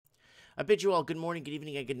I bid you all good morning, good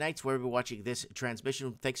evening, and good nights wherever you're watching this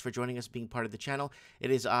transmission. Thanks for joining us, being part of the channel.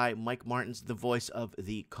 It is I, Mike Martins, the voice of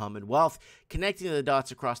the Commonwealth, connecting the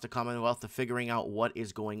dots across the Commonwealth to figuring out what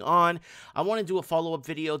is going on. I want to do a follow-up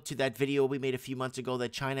video to that video we made a few months ago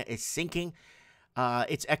that China is sinking.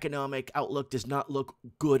 Its economic outlook does not look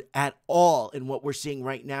good at all, and what we're seeing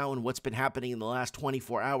right now and what's been happening in the last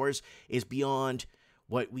 24 hours is beyond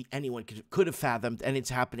what anyone could have fathomed, and it's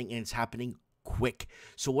happening quick.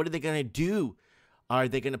 So what are they going to do? Are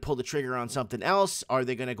they going to pull the trigger on something else? Are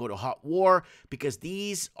they going to go to hot war? Because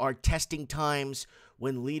these are testing times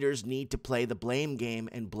when leaders need to play the blame game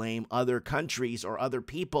and blame other countries or other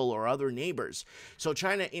people or other neighbors. So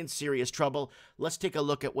China in serious trouble. Let's take a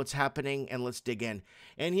look at what's happening and let's dig in.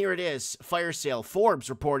 And here it is. Fire sale. Forbes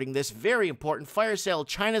reporting this. Very important. Fire sale.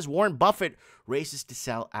 China's Warren Buffett races to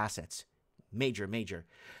sell assets. Major.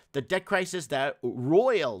 The debt crisis that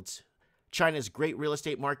roiled China's great real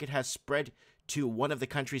estate market has spread to one of the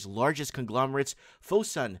country's largest conglomerates.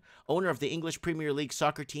 Fosun, owner of the English Premier League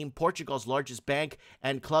soccer team, Portugal's largest bank,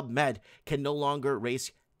 and Club Med, can no longer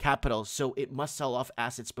raise capital, so it must sell off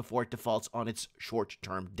assets before it defaults on its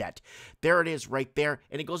short-term debt. There it is right there,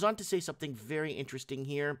 and it goes on to say something very interesting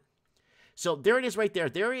here. So there it is right there.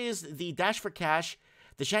 There is the dash for cash.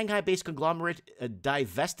 The Shanghai-based conglomerate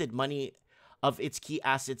divested money of its key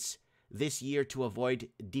assets this year to avoid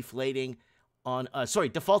defaulting on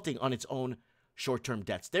its own short-term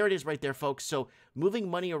debts. There it is right there, folks. So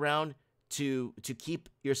moving money around to keep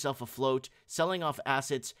yourself afloat, selling off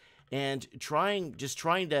assets, and trying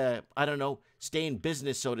to, I don't know, stay in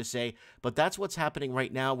business, so to say. But that's what's happening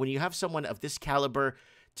right now. When you have someone of this caliber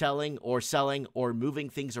telling or selling or moving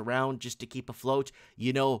things around just to keep afloat,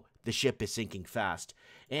 you know the ship is sinking fast.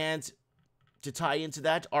 And to tie into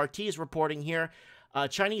that, RT is reporting here,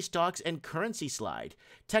 Chinese stocks and currency slide.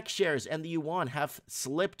 Tech shares and the yuan have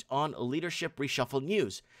slipped on leadership reshuffle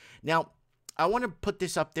news. Now, I want to put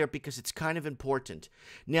this up there because it's kind of important.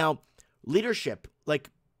 Now, leadership, like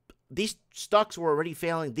these stocks were already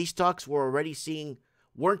failing. These stocks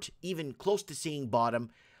weren't even close to seeing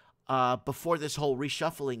bottom before this whole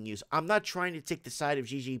reshuffling news. I'm not trying to take the side of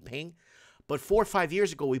Xi Jinping, but 4 or 5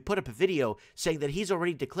 years ago, we put up a video saying that he's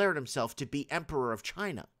already declared himself to be emperor of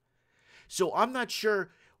China. So I'm not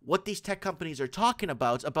sure what these tech companies are talking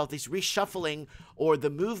about this reshuffling or the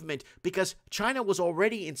movement, because China was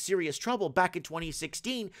already in serious trouble back in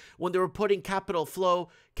 2016 when they were putting capital flow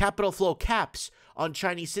caps on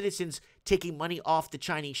Chinese citizens taking money off the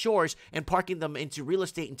Chinese shores and parking them into real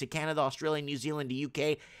estate into Canada, Australia, New Zealand, the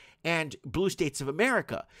UK, and blue states of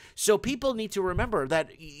America. So people need to remember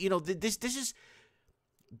that, you know, this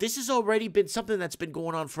has already been something that's been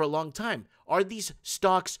going on for a long time. Are these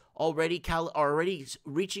stocks already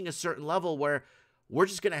reaching a certain level where we're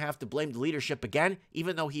just going to have to blame the leadership again,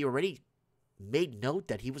 even though he already made note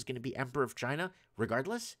that he was going to be emperor of China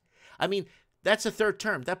regardless? I mean, that's a third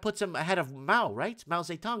term. That puts him ahead of Mao, right? Mao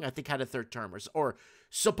Zedong, I think, had a third term, or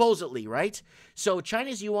supposedly, right? So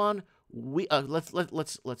China's yuan, let's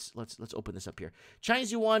open this up here.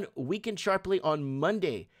 Chinese yuan weakened sharply on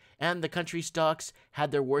Monday, and the country's stocks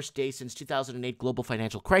had their worst day since 2008 global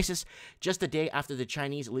financial crisis, just a day after the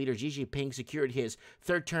Chinese leader Xi Jinping secured his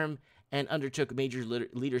third term and undertook major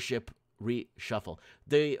leadership reshuffle.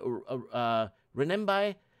 The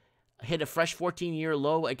renminbi hit a fresh 14-year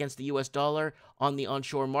low against the US dollar on the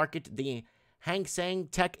onshore market. The Hang Seng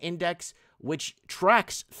Tech Index, which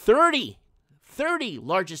tracks 30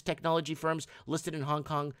 largest technology firms listed in Hong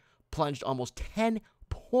Kong, plunged almost 10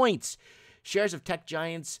 points. Shares of tech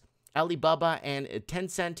giants Alibaba and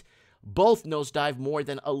Tencent both nosedive more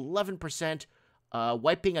than 11%,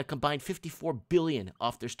 wiping a combined $54 billion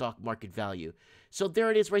off their stock market value. So there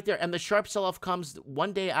it is right there. And the sharp sell-off comes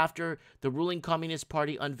one day after the ruling Communist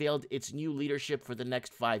Party unveiled its new leadership for the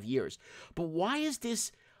next 5 years. But why is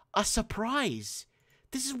this a surprise?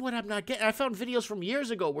 This is what I'm not getting. I found videos from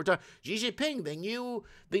years ago. We're talking Xi Jinping,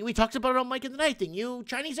 we talked about it on Mike in the Night, the new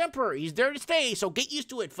Chinese emperor. He's there to stay, so get used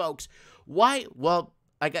to it, folks. Why? Well,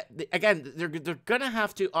 again, they're going to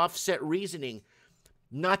have to offset reasoning,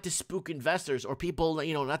 not to spook investors or people,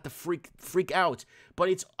 you know, not to freak out. But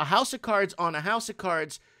it's a house of cards on a house of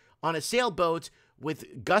cards on a sailboat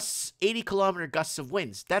with gusts, 80-kilometer gusts of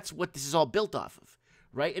winds. That's what this is all built off of.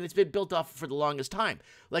 Right? And it's been built off for the longest time.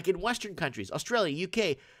 Like in Western countries, Australia,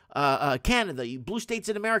 UK, Canada, blue states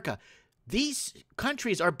in America. These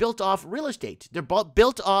countries are built off real estate. They're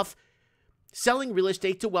built off selling real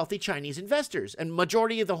estate to wealthy Chinese investors. And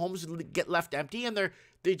majority of the homes get left empty, and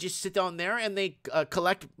they just sit down there and they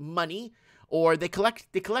collect money, or they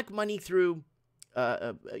collect money through,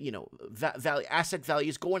 asset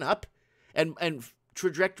values going up, and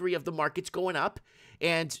trajectory of the markets going up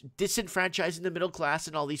and disenfranchising the middle class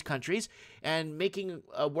in all these countries and making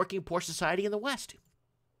a working poor society in the West.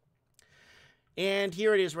 And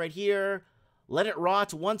here it is right here. Let it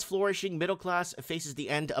rot. Once flourishing middle class faces the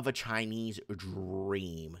end of a Chinese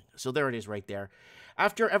dream. So there it is right there.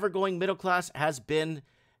 After ever-going middle class has been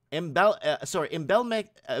emblematic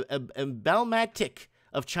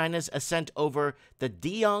of China's ascent over the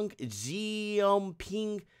Deng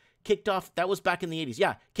Xiaoping kicked off, that was back in the 80s.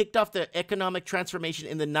 Yeah, kicked off the economic transformation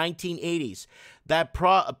in the 1980s. That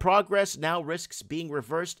progress now risks being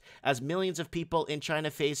reversed as millions of people in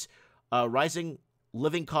China face rising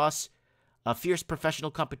living costs, a fierce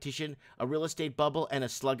professional competition, a real estate bubble, and a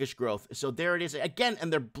sluggish growth. So there it is again,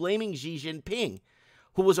 and they're blaming Xi Jinping,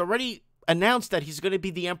 who was already announced that he's going to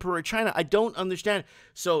be the emperor of China. I don't understand.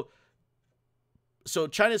 So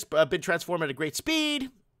China's been transformed at a great speed.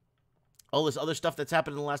 All this other stuff that's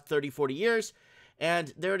happened in the last 30, 40 years.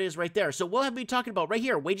 And there it is right there. So what have we been talking about right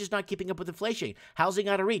here? Wages not keeping up with inflation. Housing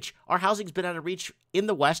out of reach. Our housing's been out of reach in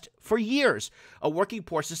the West for years. A working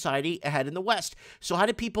poor society ahead in the West. So how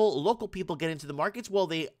did local people get into the markets? Well,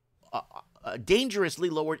 they dangerously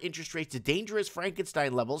lowered interest rates to dangerous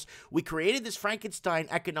Frankenstein levels. We created this Frankenstein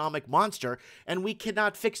economic monster, and we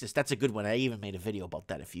cannot fix this. That's a good one. I even made a video about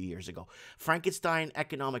that a few years ago. Frankenstein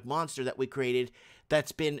economic monster that we created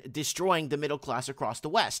that's been destroying the middle class across the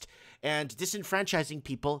West and disenfranchising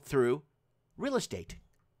people through real estate.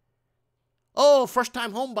 Oh,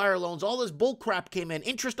 first-time home buyer loans, all this bull crap came in,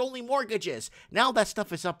 interest-only mortgages. Now that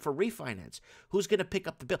stuff is up for refinance. Who's going to pick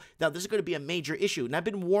up the bill? Now, this is going to be a major issue, and I've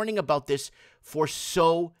been warning about this for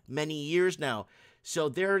so many years now. So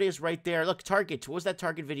there it is right there. Look, Target. What was that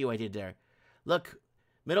Target video I did there? Look,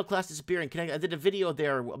 middle class disappearing. I did a video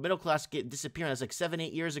there, middle class disappearing. That's like 7,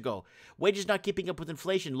 8 years ago. Wages not keeping up with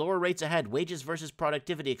inflation. Lower rates ahead. Wages versus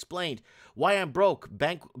productivity explained. Why I'm broke.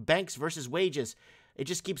 Banks versus wages. It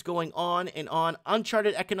just keeps going on and on.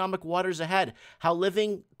 Uncharted economic waters ahead. How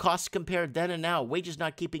living costs compared then and now. Wages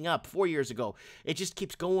not keeping up 4 years ago. It just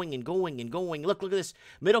keeps going and going and going. Look at this.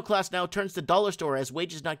 Middle class now turns to dollar store as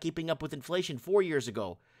wages not keeping up with inflation 4 years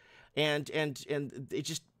ago. And it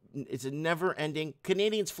just... It's a never-ending.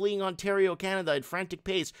 Canadians fleeing Ontario, Canada at frantic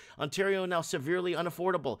pace. Ontario now severely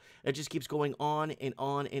unaffordable. It just keeps going on and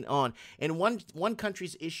on and on. And one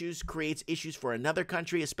country's issues creates issues for another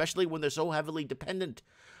country, especially when they're so heavily dependent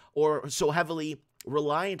or so heavily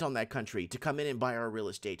reliant on that country to come in and buy our real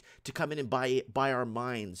estate, to come in and buy our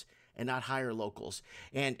mines and not hire locals,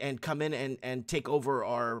 and come in and take over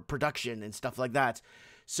our production and stuff like that.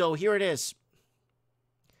 So here it is.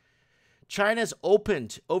 China's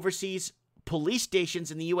opened overseas police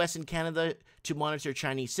stations in the U.S. and Canada to monitor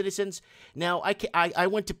Chinese citizens. Now, I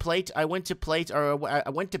went to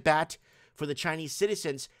bat for the Chinese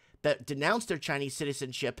citizens that denounced their Chinese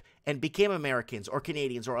citizenship and became Americans or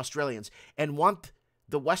Canadians or Australians and want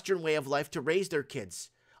the Western way of life to raise their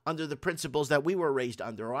kids under the principles that we were raised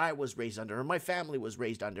under, or I was raised under, or my family was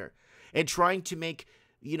raised under, and trying to make,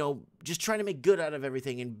 just trying to make good out of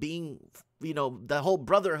everything and being, the whole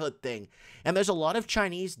brotherhood thing. And there's a lot of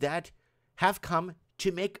Chinese that have come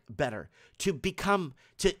to make better, to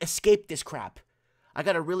escape this crap. I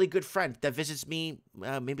got a really good friend that visits me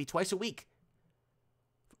maybe twice a week.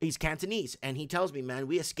 He's Cantonese, and he tells me, man,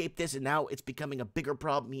 we escaped this, and now it's becoming a bigger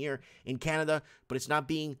problem here in Canada, but it's not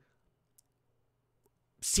being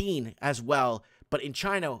seen as well. But in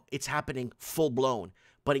China, it's happening full-blown.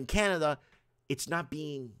 But in Canada, it's not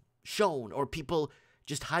being shown, or people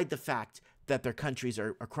just hide the fact that their countries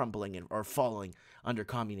are crumbling and are falling under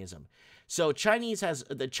communism. So China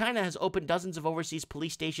has opened dozens of overseas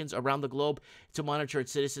police stations around the globe to monitor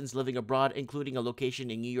its citizens living abroad, including a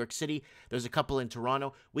location in New York City. There's a couple in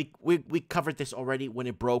Toronto. We covered this already when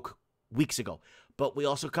it broke weeks ago, but we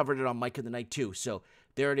also covered it on Mike in the Night too. So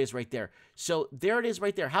there it is right there. So there it is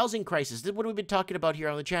right there. Housing crisis. This is what we've been talking about here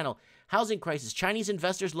on the channel. Housing crisis. Chinese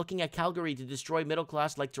investors looking at Calgary to destroy middle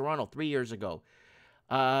class like Toronto 3 years ago.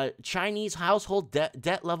 Chinese household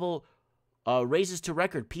debt level raises to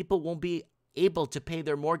record. People won't be able to pay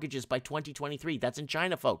their mortgages by 2023. That's in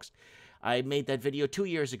China, folks. I made that video 2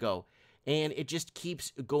 years ago. And it just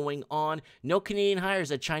keeps going on. No Canadian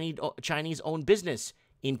hires at Chinese-owned business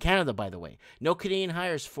in Canada, by the way. No Canadian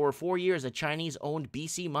hires for 4 years at Chinese-owned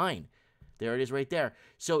BC mine. There it is right there.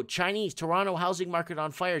 So Toronto housing market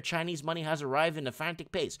on fire. Chinese money has arrived in a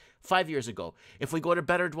frantic pace 5 years ago. If we go to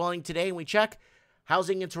Better Dwelling today and we check,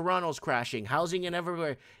 housing in Toronto's crashing. Housing in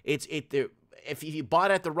everywhere. if you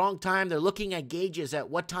bought at the wrong time, they're looking at gauges at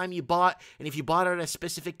what time you bought, and if you bought at a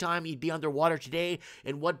specific time, you'd be underwater today,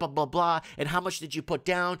 and what blah, blah, blah, and how much did you put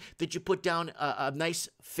down? Did you put down a nice,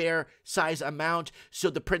 fair size amount so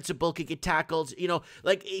the principal could get tackled? You know,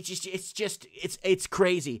 like, it's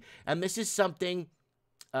crazy. And this is something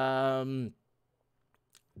that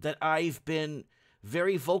I've been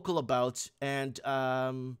very vocal about, and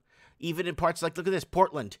even in parts like, look at this,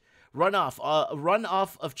 Portland.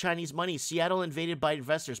 Runoff of Chinese money. Seattle invaded by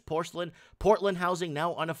investors. Portland housing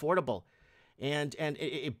now unaffordable. And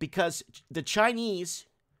because the Chinese,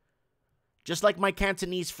 just like my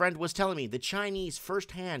Cantonese friend was telling me, the Chinese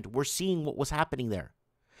firsthand were seeing what was happening there.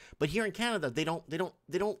 But here in Canada, they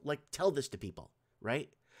don't like tell this to people, right?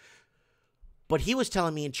 But he was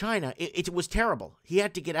telling me in China, it was terrible. He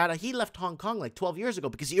had to get out he left Hong Kong like 12 years ago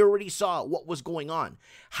because he already saw what was going on,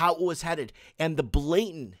 how it was headed, and the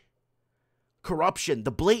blatant corruption,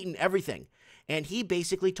 the blatant everything. And he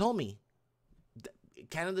basically told me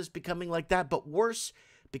Canada's becoming like that, but worse,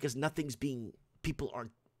 because people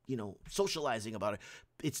aren't, socializing about it.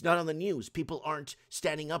 It's not on the news. People aren't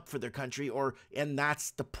standing up for their country, and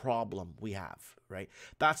that's the problem we have, right?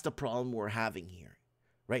 That's the problem we're having here,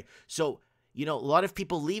 right? So, a lot of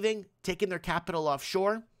people leaving, taking their capital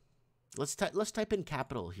offshore. Let's type in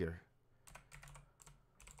capital here.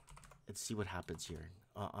 Let's see what happens here.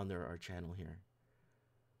 Under our channel here.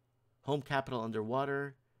 Home capital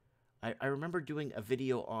underwater. I remember doing a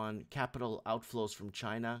video on capital outflows from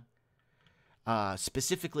China.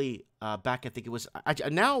 Specifically, back, I think it was...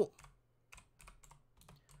 now,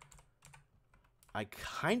 I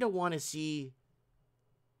kind of want to see...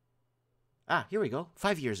 here we go.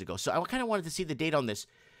 5 years ago. So I kind of wanted to see the date on this.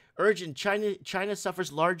 Urgent. China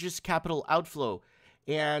suffers largest capital outflow.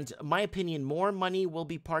 And my opinion, more money will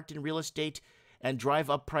be parked in real estate and drive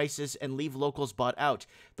up prices and leave locals bought out.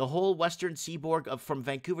 The whole western seaboard from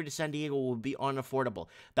Vancouver to San Diego will be unaffordable.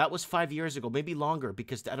 That was 5 years ago, maybe longer,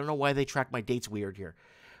 because I don't know why they track my dates weird here.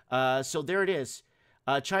 So there it is.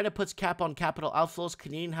 China puts cap on capital outflows.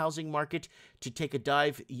 Canadian housing market to take a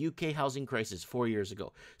dive. UK housing crisis 4 years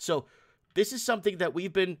ago. So this is something that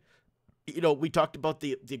we've been... we talked about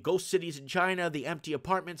the ghost cities in China, the empty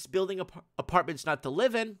apartments, building apartments not to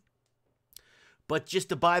live in, but just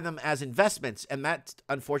to buy them as investments. And that,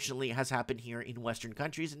 unfortunately, has happened here in Western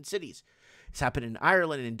countries and cities. It's happened in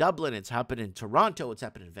Ireland, in Dublin. It's happened in Toronto. It's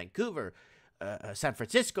happened in Vancouver, San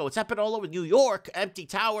Francisco. It's happened all over New York. Empty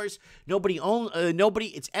towers. Nobody.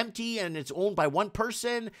 It's empty, and it's owned by one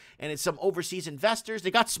person, and it's some overseas investors.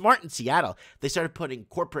 They got smart in Seattle. They started putting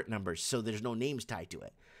corporate numbers, so there's no names tied to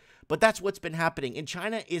it. But that's what's been happening. And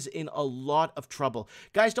China is in a lot of trouble.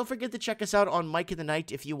 Guys, don't forget to check us out on Mike in the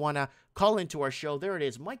Night if you want to call into our show. There it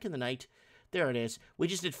is, Mike in the Night. There it is. We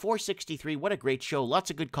just did 463. What a great show. Lots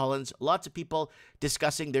of good call-ins. Lots of people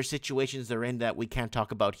discussing their situations they're in that we can't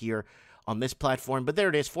talk about here on this platform. But there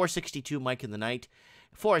it is, 462, Mike in the Night.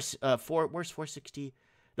 Where's 460?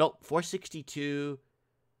 No, 462...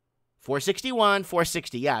 461,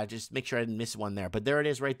 460. Yeah, just make sure I didn't miss one there. But there it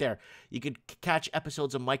is right there. You could catch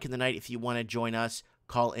episodes of Mike in the Night if you want to join us,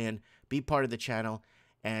 call in, be part of the channel,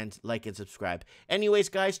 and like and subscribe. Anyways,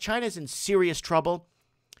 guys, China's in serious trouble.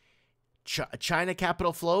 China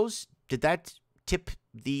capital flows. Did that tip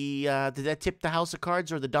the house of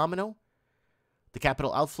cards or the domino? The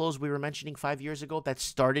capital outflows we were mentioning 5 years ago, that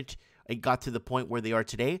started and got to the point where they are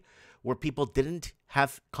today, where people didn't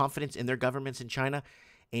have confidence in their governments in China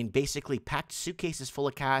and basically packed suitcases full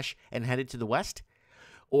of cash and headed to the West?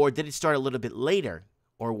 Or did it start a little bit later?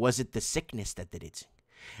 Or was it the sickness that did it?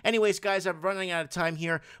 Anyways, guys, I'm running out of time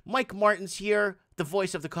here. Mike Martins here, the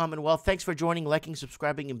voice of the Commonwealth. Thanks for joining, liking,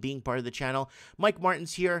 subscribing, and being part of the channel. Mike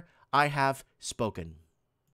Martins here. I have spoken.